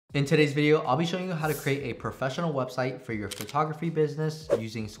In today's video, I'll be showing you how to create a professional website for your photography business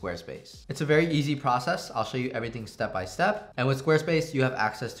using Squarespace. It's a very easy process. I'll show you everything step by step. And with Squarespace, you have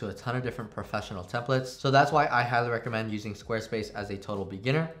access to a ton of different professional templates. So that's why I highly recommend using Squarespace as a total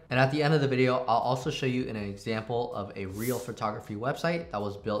beginner. And at the end of the video, I'll also show you an example of a real photography website that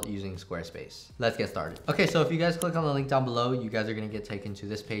was built using Squarespace. Let's get started. Okay, so if you guys click on the link down below, you guys are gonna get taken to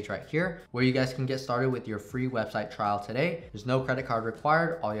this page right here, where you guys can get started with your free website trial today. There's no credit card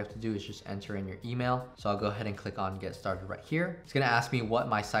required. All you have to do is just enter in your email. So I'll go ahead and click on get started right here. It's gonna ask me what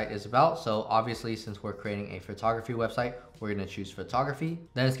my site is about. So obviously, since we're creating a photography website, we're gonna choose photography.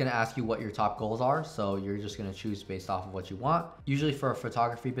 Then it's gonna ask you what your top goals are. So you're just gonna choose based off of what you want. Usually for a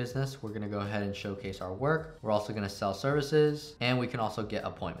photography business, we're gonna go ahead and showcase our work. We're also gonna sell services, and we can also get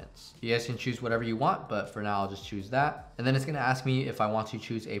appointments. You guys can choose whatever you want, but for now, I'll just choose that. And then it's gonna ask me if I want to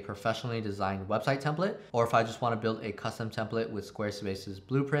choose a professionally designed website template, or if I just wanna build a custom template with Squarespace's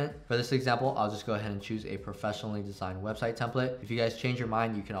blueprint. For this example, I'll just go ahead and choose a professionally designed website template. If you guys change your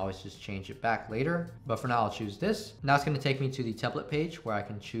mind, you can always just change it back later. But for now, I'll choose this. Now it's gonna take me to the template page where I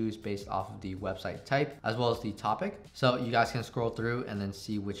can choose based off of the website type as well as the topic. So you guys can scroll through and then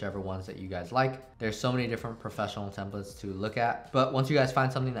see whichever ones that you guys like. There's so many different professional templates to look at, but once you guys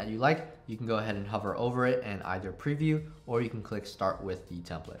find something that you like, you can go ahead and hover over it and either preview, or you can click start with the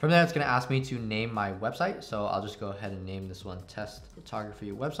template. From there, it's gonna ask me to name my website. So I'll just go ahead and name this one test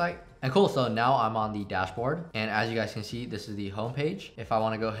photography website. And cool, so now I'm on the dashboard. And as you guys can see, this is the home page. If I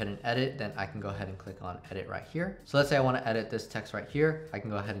wanna go ahead and edit, then I can go ahead and click on edit right here. So let's say I wanna edit this text right here. I can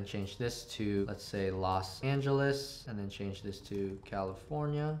go ahead and change this to, let's say Los Angeles, and then change this to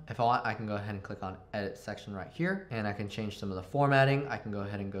California. If I want, I can go ahead and click on edit section right here. And I can change some of the formatting. I can go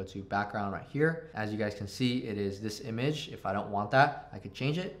ahead and go to background right here. As you guys can see, it is this image. If I don't want that, I could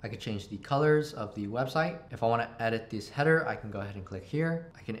change it. I could change the colors of the website. If I wanna edit this header, I can go ahead and click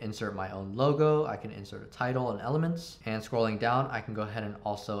here. I can insert my own logo. I can insert a title and elements. And scrolling down, I can go ahead and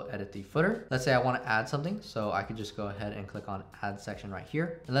also edit the footer. Let's say I wanna add something. So I could just go ahead and click on add section right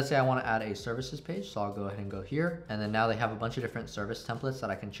here. And let's say I wanna add a services page. So I'll go ahead and go here. And then now they have a bunch of different service templates that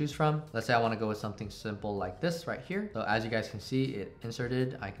I can choose from. Let's say I wanna go with something simple like this right here. So as you guys can see, it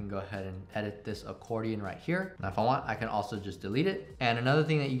inserted. I can go ahead and edit this accordion right here. Now if I want, I can also just delete it. And another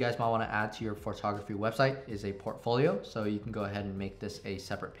thing that you guys might wanna add to your photography website is a portfolio. So you can go ahead and make this a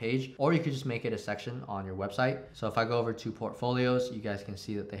separate page, or you could just make it a section on your website. So if I go over to portfolios, you guys can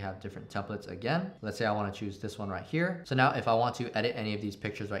see that they have different templates again. Let's say I wanna choose this one right here. So now if I want to edit any of these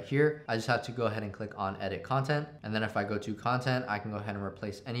pictures right here, I just have to go ahead and click on edit content. And then if I go to content, I can go ahead and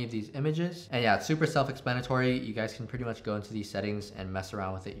replace any of these images. And yeah, it's super self-explanatory. You guys can pretty much go into these settings and mess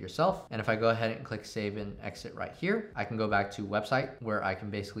around with it yourself. And if I go ahead and click save and exit right here, I can go back to website where I can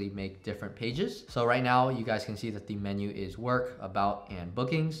basically make different pages. So right now you guys can see that the menu is work, about, and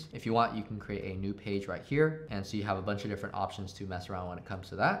bookings. If you want, you can create a new page right here. And so you have a bunch of different options to mess around when it comes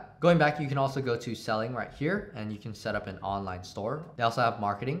to that. Going back, you can also go to selling right here and you can set up an online store. They also have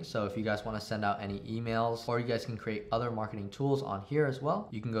marketing. So if you guys want to send out any emails, or you guys can create other marketing tools on here as well.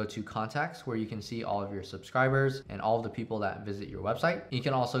 You can go to contacts where you can see all of your subscribers and all of the people that visit your website. You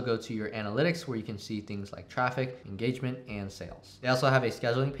can also go to your analytics where you can see things like traffic, engagement, and sales. They also have a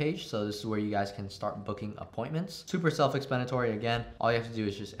scheduling page. So this is where you guys can start booking appointments. Super self-explanatory. Again, all you have to do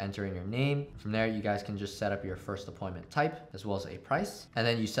is just enter in your name. From there, you guys can just set up your first appointment type as well as a price. And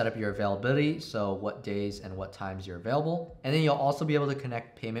then you set up your availability. So what days and what times you're available. And then you'll also be able to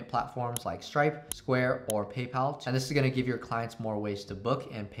connect payment platforms like Stripe, Square, or PayPal. And this is going to give your clients more ways to book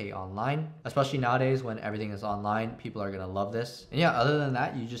and pay online, especially nowadays when everything is online. People are going to love this. And yeah, other than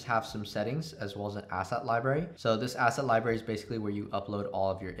that, you just have some settings as well as an asset library. So this asset library is basically where you upload all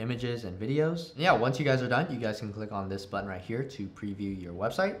of your images and videos. And yeah, once you guys are done, you guys can click on this button right here to preview your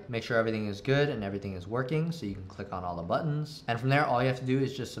website. Make sure everything is good and everything is working. So you can click on all the buttons. And from there, all you have to do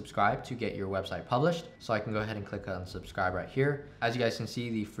is just subscribe to get your website published. So I can go ahead and click on subscribe right here. As you guys can see,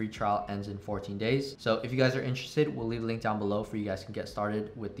 the free trial ends in 14 days. So if you guys are interested, we'll leave a link down below for you guys can get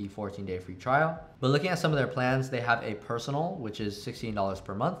started with the 14-day free trial. But looking at some of their plans, they have a personal, which is $16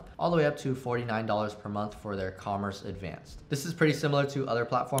 per month, all the way up to $49 per month for their commerce advanced. This is pretty similar to other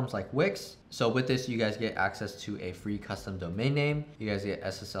platforms like Wix. So with this, you guys get access to a free custom domain name. You guys get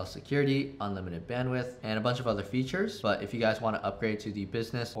SSL security, unlimited bandwidth, and a bunch of other features. But if you guys want to upgrade to the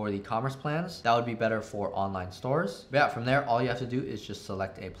business or the commerce plans, that would be better for online stores. But yeah, from there, all you have to do is just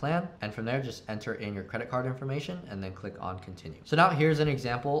select a plan. And from there, just enter in your credit card information and then click on continue. So now here's an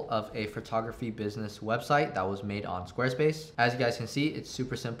example of a photography business website that was made on Squarespace. As you guys can see, it's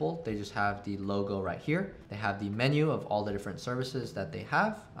super simple. They just have the logo right here. They have the menu of all the different services that they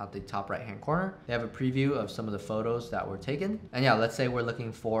have at the top right hand hand corner. They have a preview of some of the photos that were taken. And yeah, let's say we're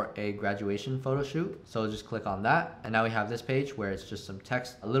looking for a graduation photo shoot. So just click on that. And now we have this page where it's just some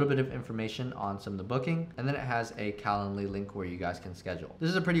text, a little bit of information on some of the booking, and then it has a Calendly link where you guys can schedule. This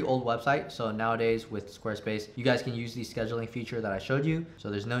is a pretty old website, so nowadays with Squarespace, you guys can use the scheduling feature that I showed you, so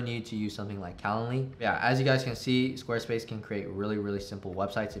there's no need to use something like Calendly. Yeah, as you guys can see, Squarespace can create really simple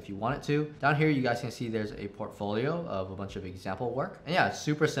websites if you want it to. Down here, you guys can see there's a portfolio of a bunch of example work. And yeah, it's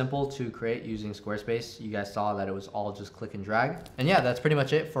super simple to create using Squarespace. You guys saw that it was all just click and drag. And yeah, that's pretty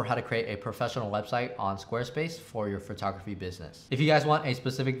much it for how to create a professional website on Squarespace for your photography business. If you guys want a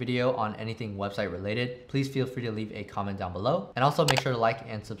specific video on anything website related, please feel free to leave a comment down below. And also make sure to like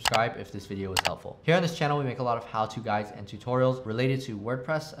and subscribe if this video was helpful. Here on this channel, we make a lot of how-to guides and tutorials related to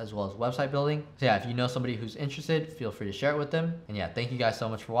WordPress as well as website building. So yeah, if you know somebody who's interested, feel free to share it with them. And yeah, thank you guys so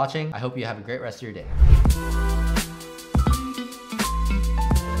much for watching. I hope you have a great rest of your day.